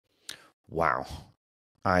Wow.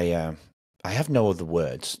 I have no other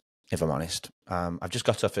words, if I'm honest. I've just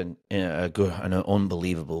got off an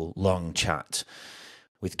unbelievable long chat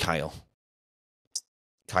with Kyle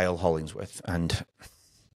Hollingsworth, and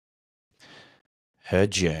her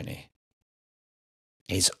journey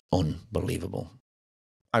is unbelievable.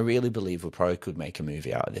 I really believe we probably could make a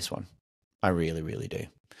movie out of this one. I really, really do.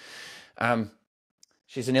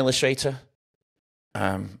 She's an illustrator.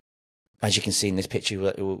 As you can see in this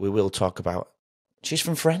picture, we will talk about. She's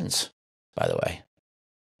from Friends, by the way.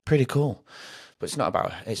 Pretty cool. But it's not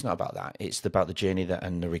about that. It's about the journey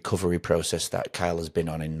and the recovery process that Kyle has been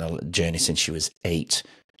on in the journey since she was 8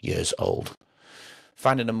 years old.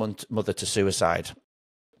 Finding a mother to suicide.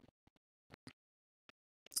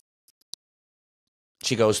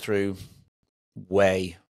 She goes through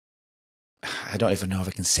I don't even know if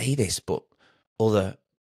I can say this, but all the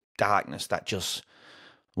darkness that just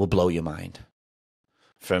will blow your mind.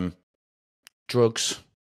 From drugs,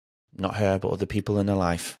 not her, but other people in her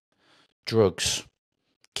life. Drugs,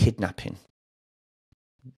 kidnapping,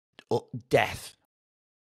 death,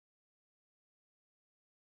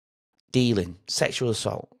 dealing, sexual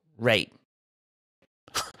assault, rape,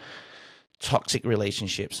 toxic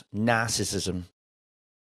relationships, narcissism.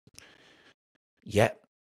 Yet,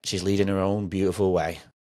 she's leading her own beautiful way,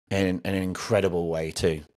 in an incredible way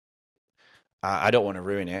too. I don't want to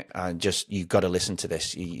ruin it. You've got to listen to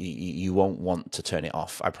this. You won't want to turn it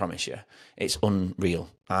off. I promise you. It's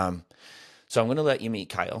unreal. So I'm going to let you meet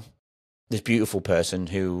Kyle, this beautiful person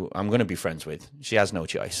who I'm going to be friends with. She has no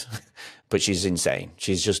choice, but she's insane.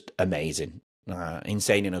 She's just amazing.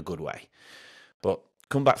 Insane in a good way. But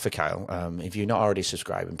come back for Kyle. If you're not already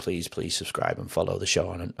subscribing, please subscribe and follow the show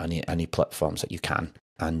on any platforms that you can.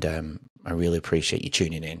 And I really appreciate you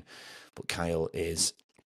tuning in. But Kyle is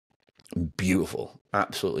beautiful,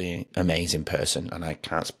 absolutely amazing person, and I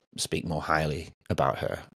can't speak more highly about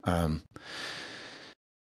her.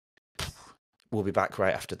 We'll be back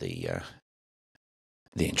right after the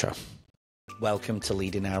intro. Welcome to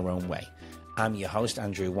Leading Our Own Way. I'm your host,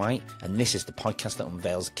 Andrew White, and this is the podcast that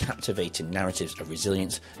unveils captivating narratives of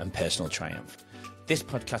resilience and personal triumph. This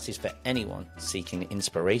podcast is for anyone seeking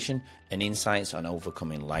inspiration and insights on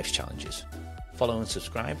overcoming life's challenges. Follow and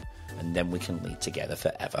subscribe, and then we can lead together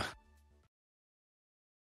forever.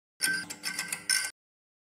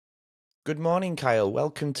 Good morning, Kyle.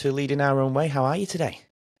 Welcome to Leading Our Own Way. How are you today?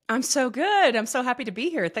 I'm so good. I'm so happy to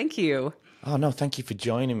be here. Thank you. Oh, no, thank you for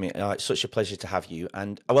joining me. It's such a pleasure to have you.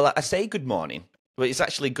 And, well, I say good morning, but it's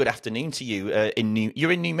actually good afternoon to you.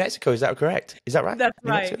 You're in New Mexico, is that correct? Is that right? That's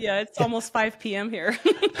right. Yeah, it's almost 5 p.m. here.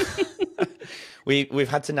 We've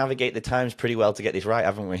had to navigate the times pretty well to get this right,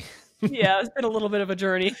 haven't we? Yeah, it's been a little bit of a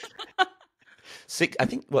journey. I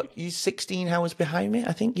think, you 16 hours behind me,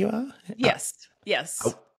 I think you are? Yes.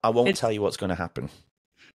 I won't tell you what's going to happen.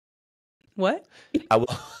 What? I will.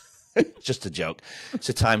 Just a joke. It's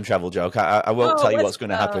a time travel joke. I won't tell you what's going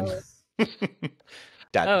to happen.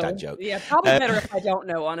 Dad joke. Yeah, probably better if I don't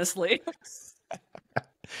know, honestly.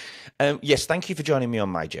 Yes, thank you for joining me on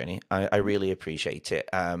my journey. I really appreciate it.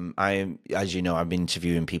 As you know, I'm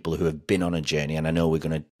interviewing people who have been on a journey, and I know we're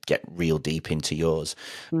going to get real deep into yours.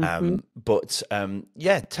 Mm-hmm. But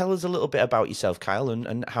tell us a little bit about yourself, Kyle,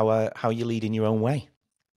 and how you're leading your own way.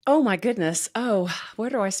 Oh my goodness. Oh, where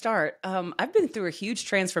do I start? I've been through a huge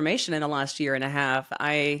transformation in the last year and a half.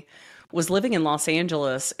 I was living in Los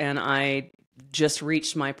Angeles, and I just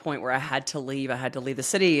reached my point where I had to leave. I had to leave the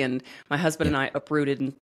city, and my husband and I uprooted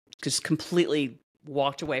and just completely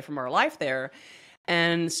walked away from our life there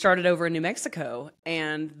and started over in New Mexico.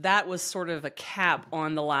 And that was sort of a cap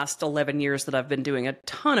on the last 11 years that I've been doing a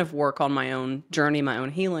ton of work on my own journey, my own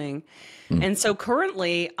healing. And so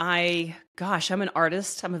currently I'm an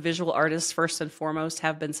artist. I'm a visual artist first and foremost,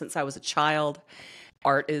 have been since I was a child.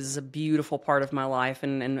 Art is a beautiful part of my life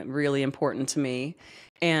and really important to me.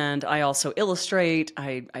 And I also illustrate,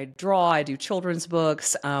 I draw, I do children's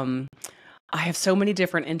books. I have so many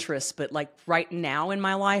different interests, but like right now in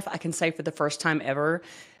my life, I can say for the first time ever,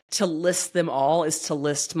 to list them all is to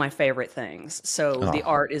list my favorite things. So the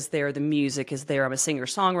art is there, the music is there. I'm a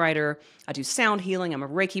singer-songwriter. I do sound healing. I'm a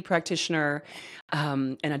Reiki practitioner,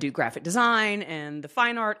 and I do graphic design and the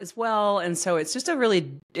fine art as well. And so it's just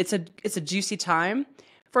it's a juicy time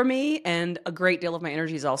for me, and a great deal of my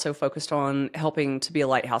energy is also focused on helping to be a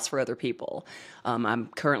lighthouse for other people. I'm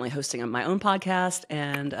currently hosting my own podcast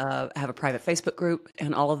and have a private Facebook group,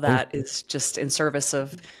 and all of that is just in service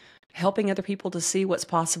of helping other people to see what's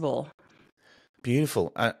possible.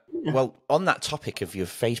 Beautiful. Well, on that topic of your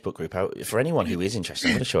Facebook group, for anyone who is interested,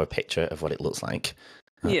 I'm going to show a picture of what it looks like.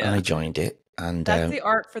 I joined it. And That's the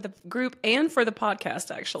art for the group and for the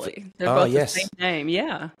podcast, actually. They're oh both the same yes, name.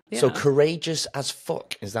 Yeah. so Yeah. courageous as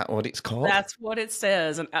fuck, is that what it's called? That's what it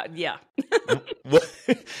says. And yeah. What,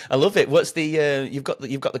 I love it. What's the you've got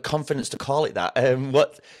the confidence to call it that?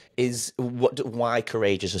 Why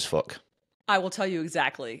courageous as fuck? I will tell you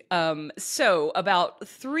exactly. So about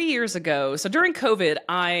 3 years ago, so during COVID,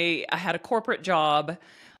 I had a corporate job,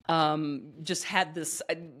 just had this,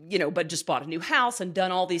 but just bought a new house and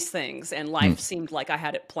done all these things. And life seemed like I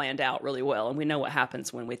had it planned out really well. And we know what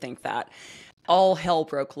happens when we think that. All hell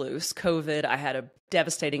broke loose. COVID, I had a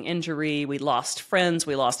devastating injury. We lost friends.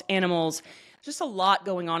 We lost animals. Just a lot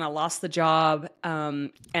going on. I lost the job.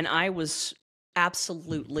 And I was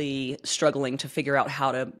absolutely struggling to figure out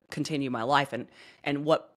how to continue my life and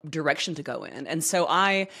what direction to go in. And so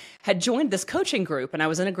I had joined this coaching group, and I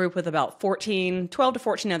was in a group with about 12 to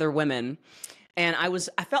 14 other women. And I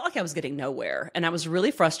felt like I was getting nowhere, and I was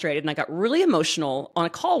really frustrated, and I got really emotional on a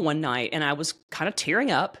call one night, and I was kind of tearing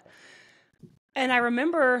up. And I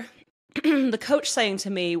remember the coach saying to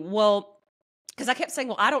me, well, because I kept saying,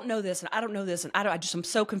 well, I don't know this, and I don't know this, and I'm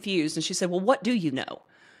so confused. And she said, well, what do you know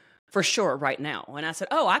for sure right now? And I said,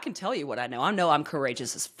 oh, I can tell you what I know. I know I'm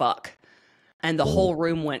courageous as fuck. And the whole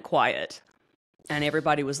room went quiet. And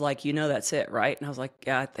everybody was like, that's it, right? And I was like,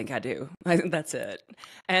 yeah, I think I do. I think that's it.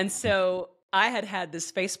 And so I had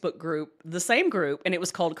this Facebook group, the same group, and it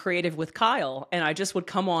was called Creative with Kyle. And I just would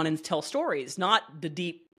come on and tell stories, not the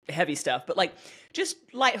deep, heavy stuff, but like just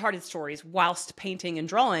lighthearted stories whilst painting and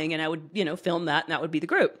drawing. And I would, film that, and that would be the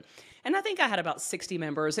group. And I think I had about 60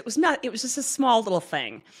 members. It was just a small little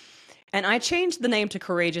thing. And I changed the name to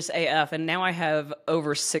Courageous AF, and now I have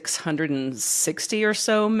over 660 or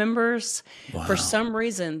so members. Wow. For some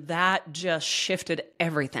reason, that just shifted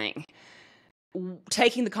everything.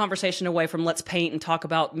 Taking the conversation away from let's paint and talk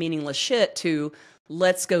about meaningless shit to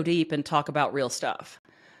let's go deep and talk about real stuff.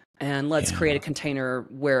 And let's create a container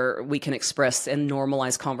where we can express and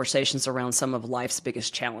normalize conversations around some of life's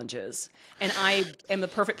biggest challenges. And I am the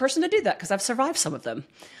perfect person to do that because I've survived some of them.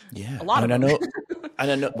 Yeah. A lot of them.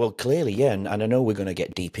 And I know, well, clearly, yeah. And I know we're going to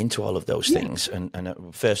get deep into all of those things. And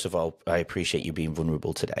first of all, I appreciate you being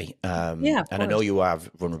vulnerable today. And I know you are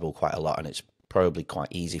vulnerable quite a lot, and it's probably quite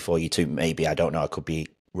easy for you to maybe, I don't know, I could be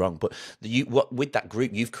wrong, but with that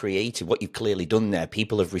group you've created, what you've clearly done there,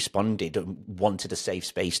 people have responded and wanted a safe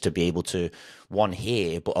space to be able to, one,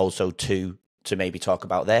 hear, but also to maybe talk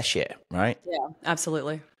about their shit, right? Yeah,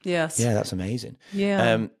 absolutely. Yes. Yeah, that's amazing.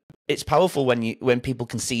 Yeah. It's powerful when people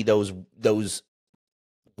can see those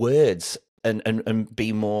words and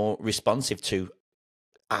be more responsive to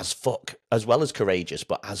as fuck, as well as courageous,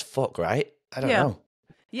 but as fuck, right? I don't know.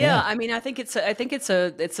 Yeah, I mean, I think it's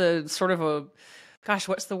a sort of a, gosh,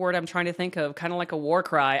 what's the word I'm trying to think of? Kind of like a war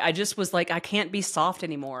cry. I just was like, I can't be soft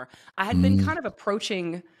anymore. I had been kind of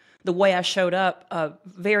approaching the way I showed up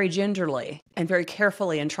very gingerly and very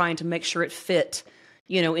carefully and trying to make sure it fit,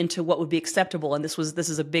 into what would be acceptable. And this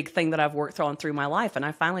is a big thing that I've worked on through my life. And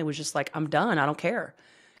I finally was just like, I'm done. I don't care.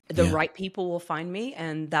 The right people will find me,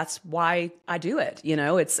 and that's why I do it.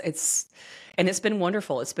 And it's been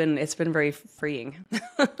wonderful. It's been very freeing.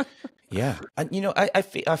 Yeah. And,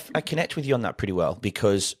 I connect with you on that pretty well,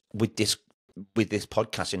 because with this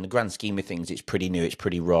podcast, in the grand scheme of things, it's pretty new, it's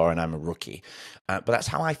pretty raw, and I'm a rookie. But that's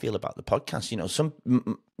how I feel about the podcast.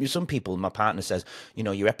 Some people, my partner says,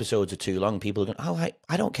 your episodes are too long. People are going, oh,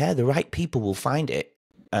 I don't care. The right people will find it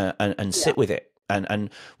and sit with it and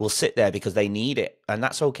will sit there because they need it. And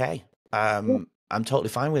that's okay. I'm totally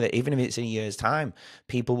fine with it. Even if it's in a year's time,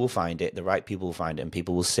 people will find it. The right people will find it, and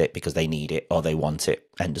people will sit because they need it or they want it.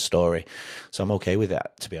 End of story. So I'm okay with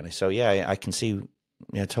that, to be honest. So yeah, I can see,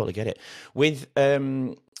 totally get it. With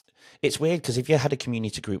it's weird because if you had a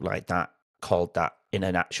community group like that, called that, in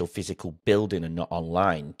an actual physical building and not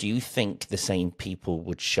online, do you think the same people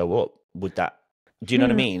would show up? Do you know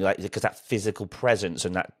what I mean? Like, because that physical presence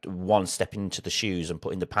and that one stepping into the shoes and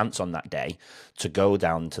putting the pants on that day to go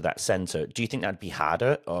down to that center, do you think that'd be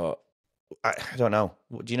harder? Or I don't know.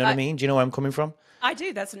 Do you know what I mean? Do you know where I'm coming from? I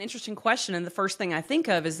do. That's an interesting question. And the first thing I think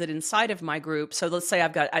of is that inside of my group, so let's say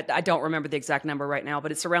I've got, I don't remember the exact number right now,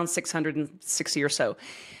 but it's around 660 or so.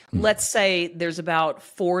 Let's say there's about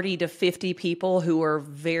 40 to 50 people who are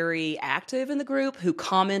very active in the group, who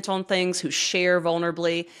comment on things, who share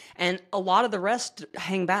vulnerably, and a lot of the rest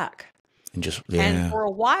hang back. And for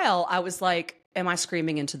a while, I was like, am I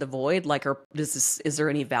screaming into the void? Like, is there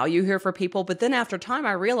any value here for people? But then after time,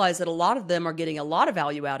 I realized that a lot of them are getting a lot of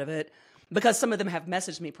value out of it, because some of them have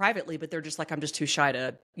messaged me privately, but they're just like, I'm just too shy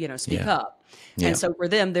to, speak up. And so for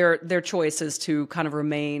them, their choice is to kind of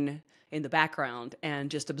remain in the background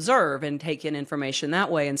and just observe and take in information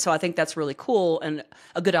that way. And so I think that's really cool and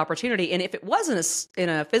a good opportunity. And if it wasn't in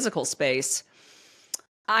a physical space,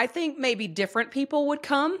 I think maybe different people would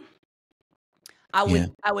come. I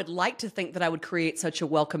would like to think that I would create such a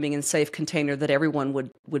welcoming and safe container that everyone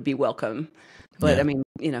would be welcome. But I mean,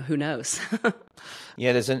 who knows?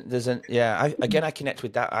 Yeah, I connect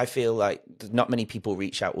with that. I feel like not many people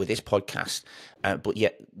reach out with this podcast, but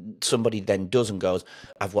yet somebody then does and goes,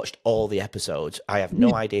 I've watched all the episodes. I have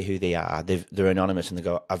no idea who they are. They're anonymous, and they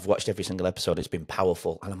go, I've watched every single episode. It's been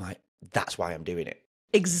powerful. And I'm like, that's why I'm doing it.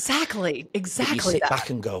 Exactly. But you sit back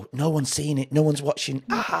and go, no one's seeing it, no one's watching,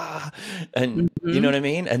 and you know what I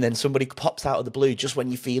mean? And then somebody pops out of the blue just when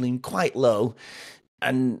you're feeling quite low,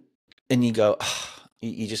 and you go,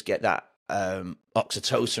 you just get that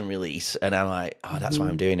oxytocin release, and I'm like, that's why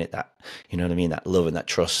I'm doing it. That, you know what I mean? That love and that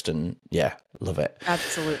trust, and love it.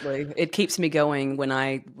 Absolutely. It keeps me going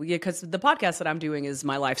because the podcast that I'm doing is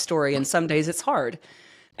my life story, and some days it's hard.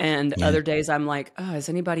 And other days I'm like, does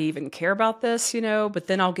anybody even care about this? But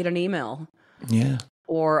then I'll get an email. Yeah.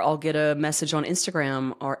 Or I'll get a message on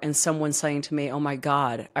Instagram and someone saying to me, oh my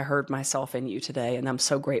God, I heard myself in you today. And I'm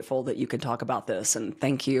so grateful that you can talk about this, and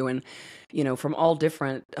thank you. And, from all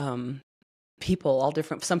different people,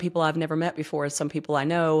 some people I've never met before, some people I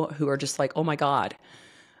know who are just like, oh my God,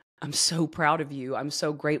 I'm so proud of you. I'm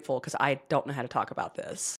so grateful because I don't know how to talk about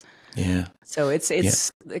this. Yeah. So it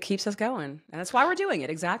keeps us going. And that's why we're doing it.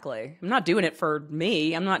 Exactly. I'm not doing it for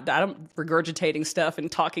me. I don't regurgitating stuff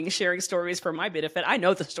and sharing stories for my benefit. I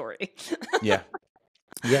know the story. Yeah.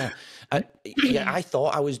 I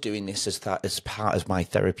thought I was doing this as part of my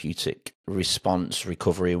therapeutic response,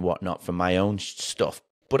 recovery and whatnot for my own stuff,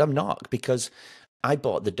 but I'm not, because I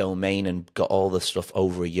bought the domain and got all the stuff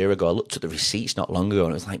over a year ago. I looked at the receipts not long ago,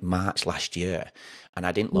 and it was like March last year. And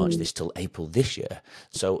I didn't launch this till April this year.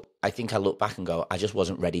 So I think I look back and go, I just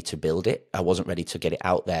wasn't ready to build it. I wasn't ready to get it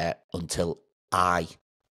out there until I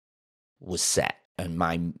was set. And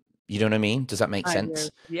you know what I mean? Does that make sense?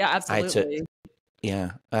 Yeah, absolutely.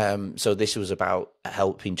 So this was about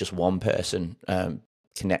helping just one person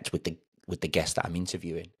connect with the guest that I'm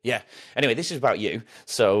interviewing. Yeah. Anyway, this is about you.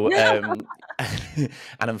 So, and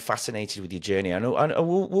I'm fascinated with your journey. I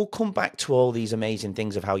know we'll come back to all these amazing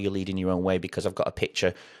things of how you're leading your own way, because I've got a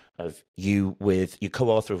picture of you with your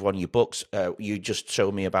co-author of one of your books. You just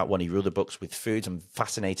showed me about one of your other books with foods. I'm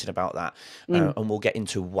fascinated about that. And we'll get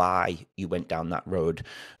into why you went down that road.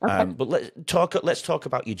 Okay. But let's talk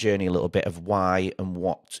about your journey a little bit of why and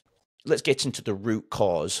what. Let's get into the root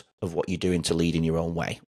cause of what you're doing to lead in your own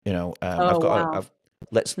way. Let's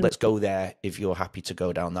go there if you're happy to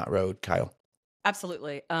go down that road, Kyle.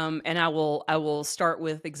 Absolutely. And I will start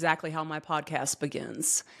with exactly how my podcast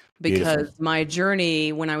begins, because Beautiful. My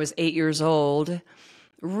journey when I was 8 years old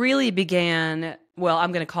really began, well,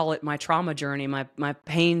 I'm going to call it my trauma journey. My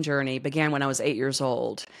pain journey began when I was 8 years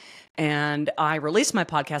old. And I released my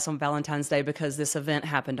podcast on Valentine's Day because this event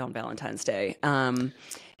happened on Valentine's Day.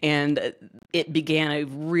 And it began a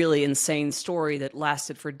really insane story that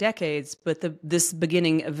lasted for decades. But this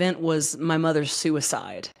beginning event was my mother's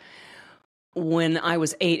suicide. When I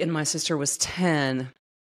was 8 and my sister was 10,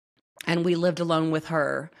 and we lived alone with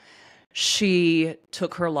her, she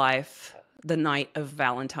took her life the night of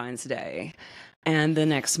Valentine's Day. And the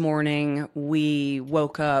next morning, we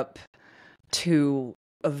woke up to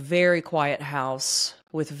a very quiet house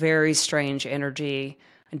with very strange energy.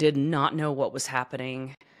 I did not know what was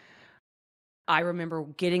happening. I remember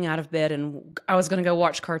getting out of bed and I was going to go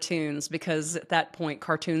watch cartoons, because at that point,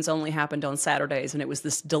 cartoons only happened on Saturdays, and it was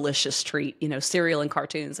this delicious treat, cereal and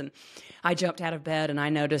cartoons. And I jumped out of bed and I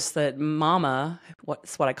noticed that Mama,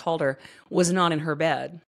 what's what I called her, was not in her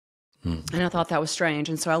bed. And I thought that was strange.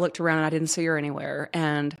 And so I looked around and I didn't see her anywhere.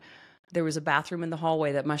 And there was a bathroom in the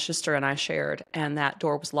hallway that my sister and I shared, and that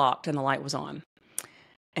door was locked and the light was on.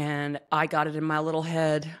 And I got it in my little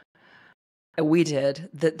head, we did,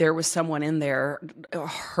 that there was someone in there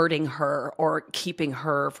hurting her or keeping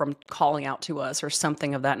her from calling out to us or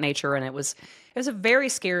something of that nature. And it was a very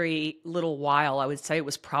scary little while. I would say it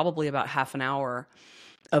was probably about half an hour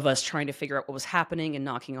of us trying to figure out what was happening and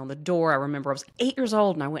knocking on the door. I remember I was 8 years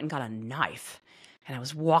old and I went and got a knife, and I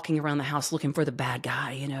was walking around the house looking for the bad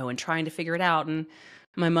guy, and trying to figure it out. And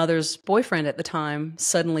my mother's boyfriend at the time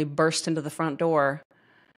suddenly burst into the front door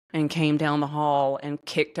and came down the hall and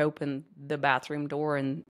kicked open the bathroom door,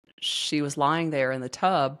 and she was lying there in the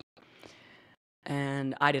tub.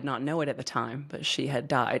 And I did not know it at the time, but she had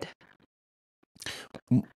died.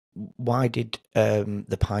 Why did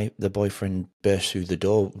the boyfriend burst through the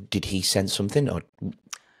door? Did he sense something, or?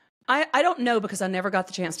 I don't know because I never got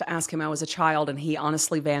the chance to ask him. I was a child and he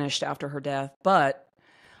honestly vanished after her death. But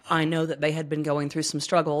I know that they had been going through some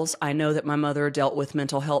struggles. I know that my mother dealt with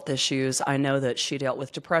mental health issues. I know that she dealt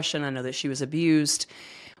with depression. I know that she was abused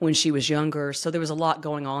when she was younger. So there was a lot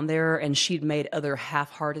going on there, and she'd made other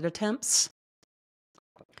half-hearted attempts.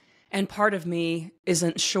 And part of me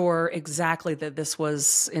isn't sure exactly that this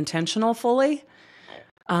was intentional fully.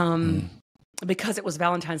 Because it was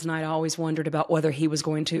Valentine's night, I always wondered about whether he was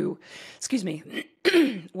going to,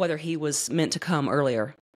 whether he was meant to come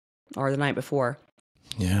earlier or the night before.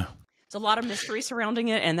 Yeah. There's a lot of mystery surrounding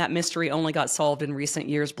it, and that mystery only got solved in recent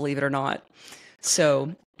years, believe it or not.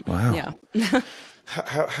 So, wow. Yeah.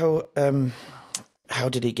 How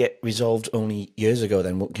did it get resolved only years ago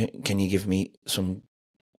then? Can you give me some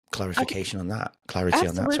clarification on that? Clarity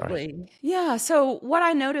on that, sorry. Yeah. So what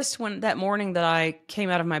I noticed that morning that I came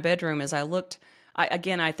out of my bedroom is I looked,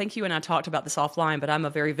 I think you and I talked about this offline, but I'm a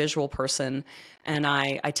very visual person and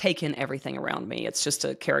I take in everything around me. It's just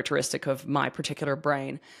a characteristic of my particular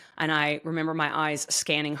brain. And I remember my eyes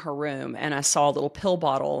scanning her room and I saw a little pill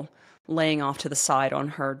bottle laying off to the side on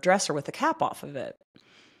her dresser with the cap off of it.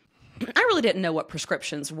 I really didn't know what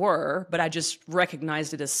prescriptions were, but I just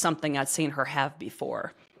recognized it as something I'd seen her have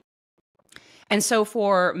before. And so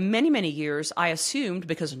for many, many years, I assumed,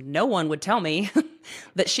 because no one would tell me,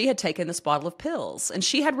 that she had taken this bottle of pills. And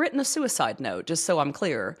she had written a suicide note, just so I'm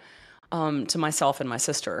clear, to myself and my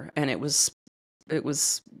sister. And it was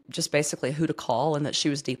just basically who to call and that she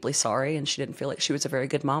was deeply sorry and she didn't feel like she was a very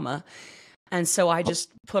good mama. And so I just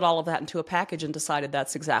put all of that into a package and decided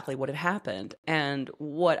that's exactly what had happened. And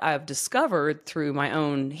what I've discovered through my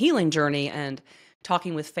own healing journey and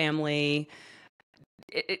talking with family,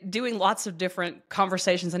 doing lots of different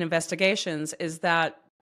conversations and investigations, is that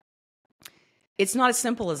it's not as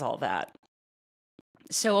simple as all that.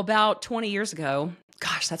 So about 20 years ago,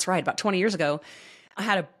 gosh, that's right, about 20 years ago, I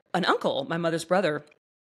had an uncle, my mother's brother,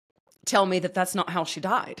 tell me that that's not how she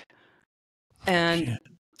died. And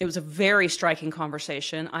it was a very striking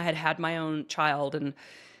conversation. I had my own child and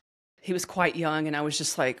he was quite young and I was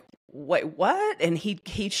just like, wait, what? And he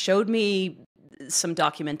showed me some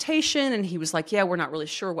documentation and he was like, yeah, we're not really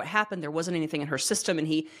sure what happened. There wasn't anything in her system. And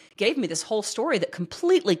he gave me this whole story that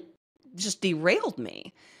completely just derailed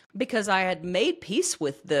me because I had made peace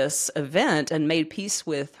with this event and made peace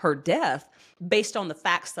with her death based on the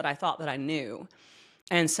facts that I thought that I knew.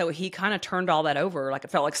 And so he kind of turned all that over. Like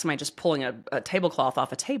it felt like somebody just pulling a tablecloth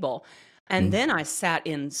off a table. And then I sat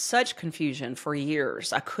in such confusion for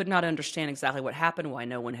years. I could not understand exactly what happened, why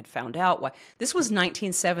no one had found out. Why this was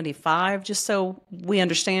 1975, just so we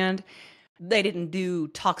understand. They didn't do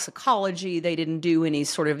toxicology. They didn't do any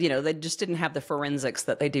sort of, they just didn't have the forensics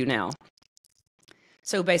that they do now.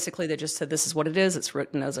 So basically they just said, this is what it is. It's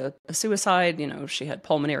written as a suicide. She had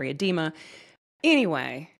pulmonary edema.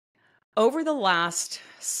 Anyway, over the last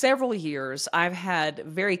several years, I've had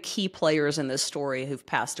very key players in this story who've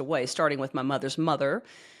passed away, starting with my mother's mother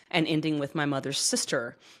and ending with my mother's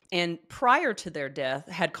sister. And prior to their death,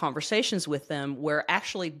 had conversations with them where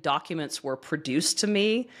actually documents were produced to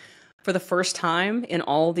me for the first time in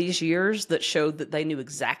all these years that showed that they knew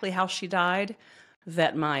exactly how she died,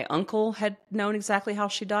 that my uncle had known exactly how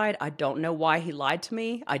she died. I don't know why he lied to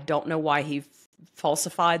me. I don't know why he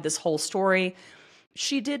falsified this whole story.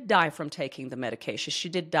 She did die from taking the medication. She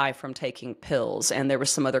did die from taking pills, and there was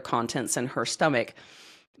some other contents in her stomach.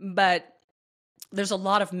 But there's a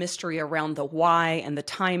lot of mystery around the why and the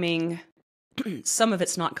timing. Some of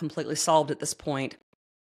it's not completely solved at this point.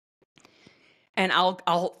 And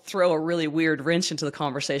I'll throw a really weird wrench into the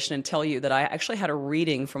conversation and tell you that I actually had a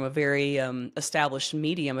reading from a very established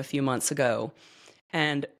medium a few months ago.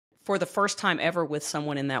 And for the first time ever with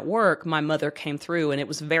someone in that work, my mother came through and it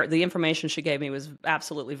was the information she gave me was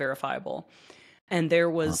absolutely verifiable. And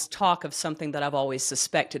there was talk of something that I've always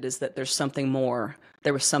suspected, is that there's something more.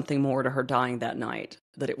 There was something more to her dying that night,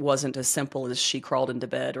 that it wasn't as simple as she crawled into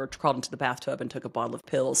bed or crawled into the bathtub and took a bottle of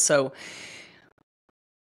pills. So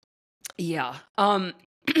yeah, I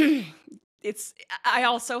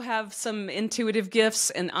also have some intuitive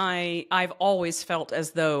gifts, and I've always felt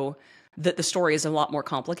as though that the story is a lot more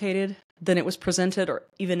complicated than it was presented, or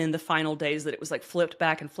even in the final days that it was like flipped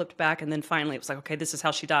back, and then finally it was like, okay, this is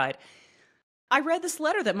how she died. I read this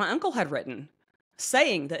letter that my uncle had written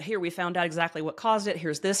saying that here we found out exactly what caused it,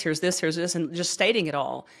 here's this, and just stating it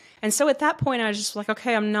all. And so at that point I was just like,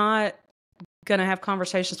 okay, I'm not going to have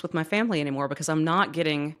conversations with my family anymore because I'm not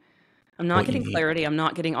getting clarity, I'm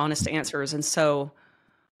not getting honest answers. And so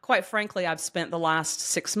quite frankly, I've spent the last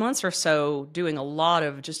 6 months or so doing a lot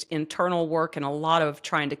of just internal work and a lot of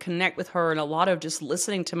trying to connect with her and a lot of just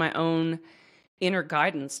listening to my own inner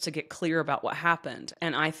guidance to get clear about what happened.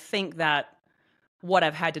 And I think that what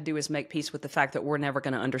I've had to do is make peace with the fact that we're never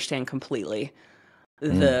going to understand completely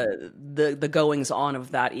the goings on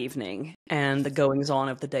of that evening and the goings on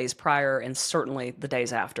of the days prior, and certainly the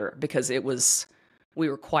days after, because we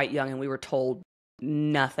were quite young and we were told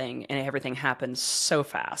nothing, and everything happened so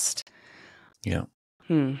fast. Yeah.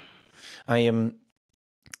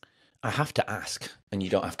 I have to ask, and you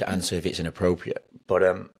don't have to answer if it's inappropriate, but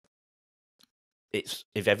it's,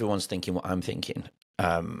 if everyone's thinking what I'm thinking,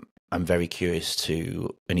 I'm very curious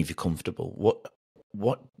to, and if you're comfortable,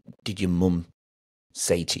 what did your mum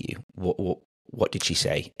say to you? What did she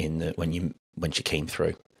say when she came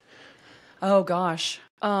through? Oh gosh.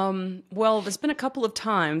 Well, there's been a couple of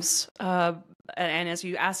times, and as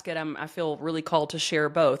you ask it, I feel really called to share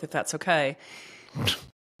both, if that's okay.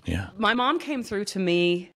 Yeah. My mom came through to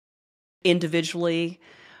me individually.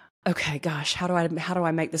 Okay, gosh, how do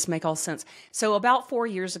I make this make all sense? So about 4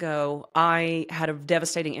 years ago, I had a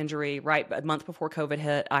devastating injury right a month before COVID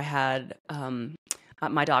hit. I had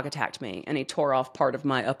my dog attacked me, and he tore off part of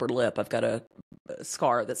my upper lip. I've got a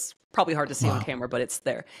scar that's probably hard to see on camera, but it's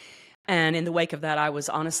there. And in the wake of that, I was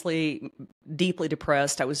honestly deeply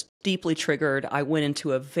depressed. I was deeply triggered. I went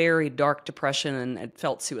into a very dark depression and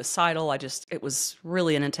felt suicidal. It was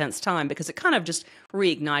really an intense time because it kind of just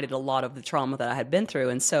reignited a lot of the trauma that I had been through.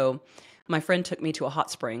 And so my friend took me to a hot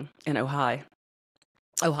spring in Ojai,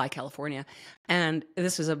 California. And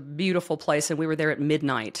this was a beautiful place. And we were there at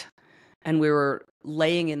midnight. And we were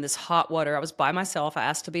laying in this hot water. I was by myself. I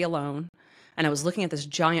asked to be alone. And I was looking at this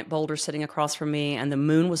giant boulder sitting across from me, and the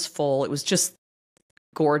moon was full. It was just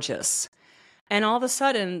gorgeous. And all of a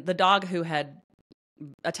sudden, the dog who had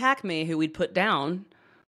attacked me, who we'd put down,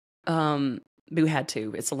 we had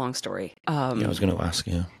to. It's a long story. Yeah, I was going to ask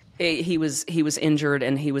you. He was injured,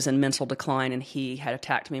 and he was in mental decline, and he had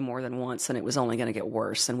attacked me more than once, and it was only going to get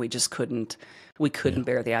worse. And we just couldn't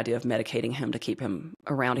bear the idea of medicating him to keep him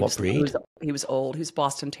around. What breed? He was old. He was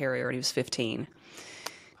Boston Terrier, and he was 15.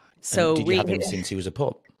 So and did you have him since he was a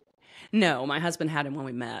pup? No, my husband had him when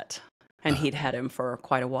we met, and he'd had him for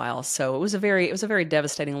quite a while. So it was a very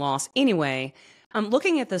devastating loss. Anyway, I'm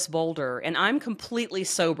looking at this boulder, and I'm completely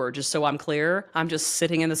sober, just so I'm clear. I'm just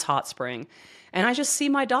sitting in this hot spring, and I just see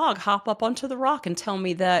my dog hop up onto the rock and tell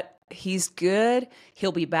me that he's good.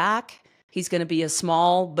 He'll be back. He's going to be a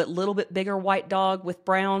small but little bit bigger white dog with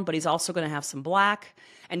brown, but he's also going to have some black,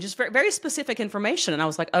 and just very, very specific information. And I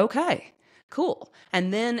was like, okay. Cool.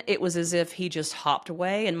 And then it was as if he just hopped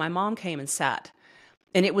away, and my mom came and sat.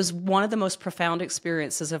 And it was one of the most profound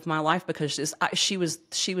experiences of my life because she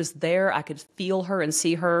was there. I could feel her and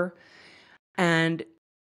see her. And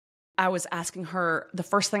I was asking her, the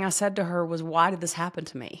first thing I said to her was, why did this happen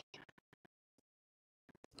to me?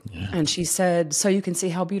 Yeah. And she said, so you can see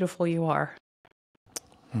how beautiful you are.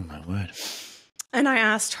 Oh, my word. And I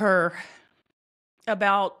asked her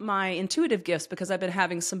about my intuitive gifts because I've been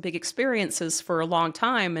having some big experiences for a long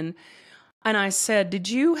time. And I said, did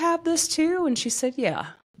you have this too? And she said, yeah.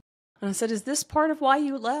 And I said, is this part of why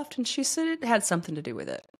you left? And she said, it had something to do with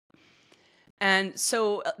it. And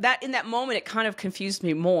so that in that moment, it kind of confused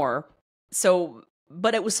me more.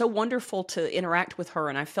 But it was so wonderful to interact with her.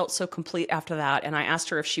 And I felt so complete after that. And I asked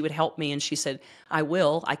her if she would help me. And she said, I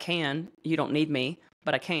will, I can. You don't need me,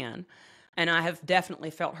 but I can. And I have definitely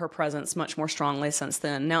felt her presence much more strongly since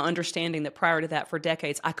then. Now, understanding that prior to that, for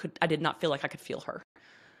decades, I did not feel like I could feel her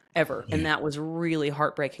ever. Yeah. And that was really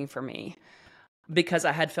heartbreaking for me because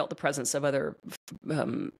I had felt the presence of other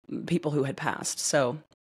people who had passed. So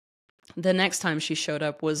the next time she showed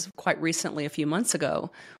up was quite recently, a few months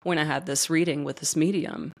ago, when I had this reading with this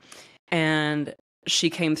medium. And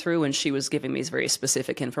she came through and she was giving me very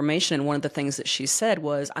specific information. And one of the things that she said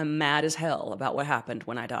was, I'm mad as hell about what happened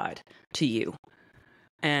when I died to you.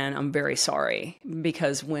 And I'm very sorry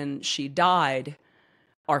because when she died,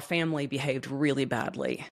 our family behaved really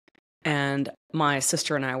badly. And my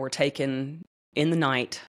sister and I were taken in the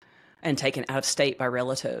night and taken out of state by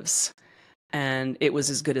relatives. And it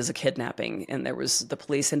was as good as a kidnapping. And the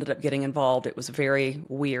police ended up getting involved. It was very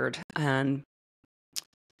weird. And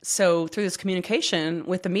so through this communication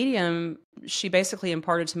with the medium, she basically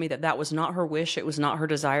imparted to me that was not her wish. It was not her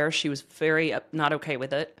desire. She was very not okay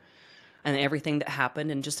with it and everything that happened.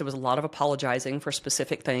 And just there was a lot of apologizing for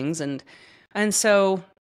specific things. And so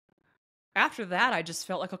after that, I just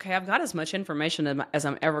felt like, okay, I've got as much information as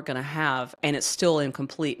I'm ever going to have, and it's still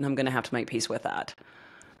incomplete, and I'm going to have to make peace with that.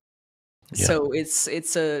 Yeah. So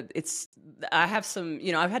I have some,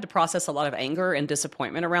 I've had to process a lot of anger and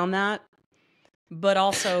disappointment around that, but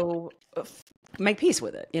also make peace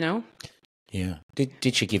with it, Yeah.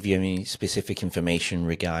 Did she give you any specific information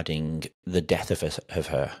regarding the death of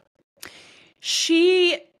her?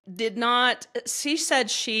 She did not. She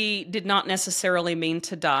said she did not necessarily mean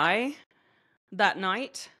to die that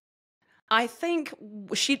night. I think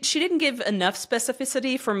she didn't give enough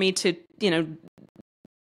specificity for me to,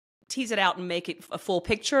 tease it out and make it a full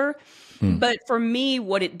picture. But for me,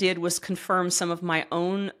 what it did was confirm some of my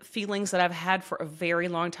own feelings that I've had for a very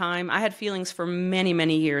long time. I had feelings for many,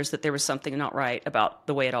 many years that there was something not right about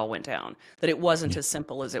the way it all went down, that it wasn't as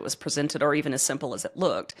simple as it was presented or even as simple as it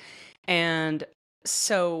looked. And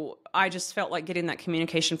so I just felt like getting that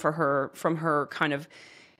communication from her kind of,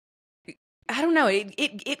 I don't know,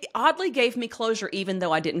 it oddly gave me closure, even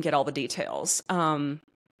though I didn't get all the details.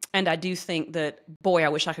 And I do think that, boy, I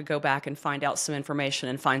wish I could go back and find out some information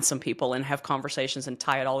and find some people and have conversations and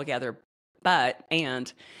tie it all together.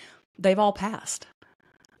 And they've all passed.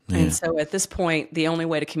 Yeah. And so at this point, the only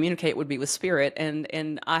way to communicate would be with spirit.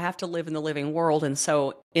 And I have to live in the living world. And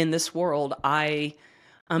so in this world, I'm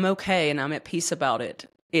okay and I'm at peace about it.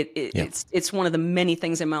 It's one of the many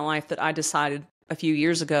things in my life that I decided a few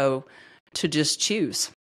years ago to just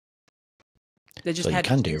choose. They just you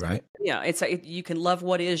can do, right? Yeah, it's like you can love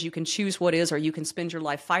what is, you can choose what is, or you can spend your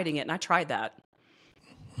life fighting it. And I tried that,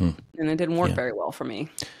 and it didn't work very well for me.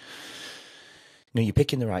 No, you're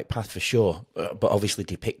picking the right path for sure, but obviously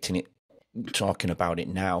depicting it, talking about it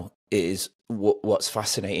now is what's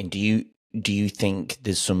fascinating. Do you think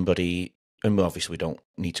there's somebody, and obviously we don't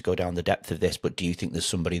need to go down the depth of this, but do you think there's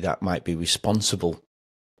somebody that might be responsible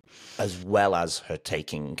as well as her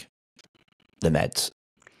taking the meds?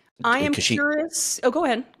 I am curious. Oh, go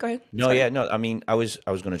ahead. No, sorry. No. I mean, I was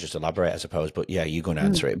going to just elaborate, I suppose, but yeah, you're going to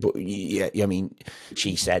answer it. But yeah, I mean,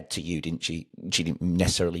 she said to you, didn't she? She didn't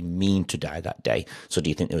necessarily mean to die that day. So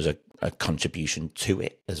do you think there was a contribution to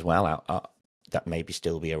it as well that maybe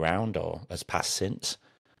still be around or has passed since?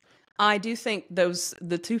 I do think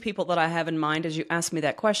the two people that I have in mind, as you asked me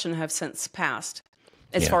that question, have since passed,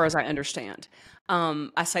 as far as I understand.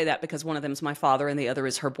 I say that because one of them is my father and the other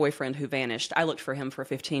is her boyfriend who vanished. I looked for him for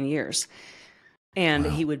 15 years and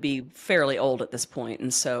he would be fairly old at this point.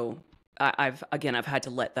 And so I've had to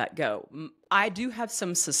let that go. I do have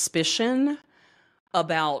some suspicion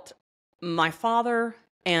about my father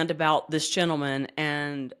and about this gentleman.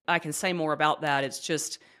 And I can say more about that. It's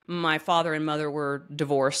just my father and mother were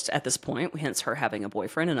divorced at this point, hence her having a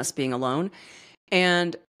boyfriend and us being alone.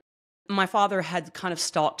 And my father had kind of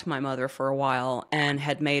stalked my mother for a while and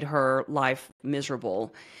had made her life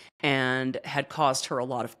miserable and had caused her a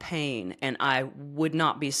lot of pain. And I would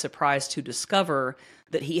not be surprised to discover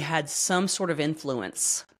that he had some sort of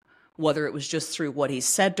influence, whether it was just through what he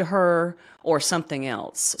said to her or something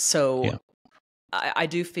else. So I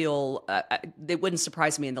do feel it wouldn't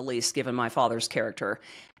surprise me in the least, given my father's character.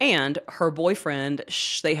 And her boyfriend,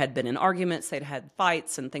 they had been in arguments, they'd had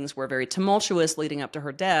fights, and things were very tumultuous leading up to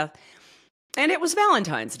her death. And it was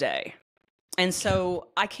Valentine's Day. And so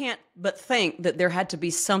I can't but think that there had to be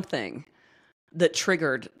something that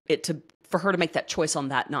triggered it for her to make that choice on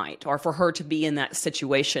that night, or for her to be in that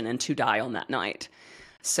situation and to die on that night.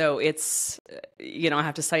 So it's, I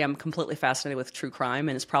have to say I'm completely fascinated with true crime,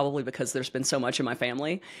 and it's probably because there's been so much in my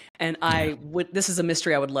family. And this is a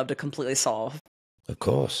mystery I would love to completely solve. Of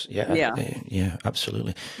course. Yeah,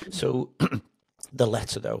 absolutely. So the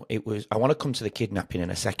letter, though, I want to come to the kidnapping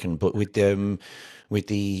in a second, but with the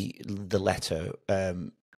letter,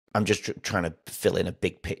 I'm just trying to fill in a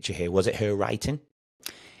big picture here. Was it her writing?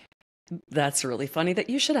 That's really funny that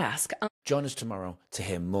you should ask. Join us tomorrow to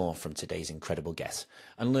hear more from today's incredible guests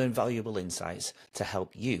and learn valuable insights to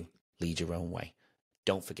help you lead your own way.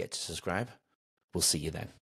 Don't forget to subscribe. We'll see you then.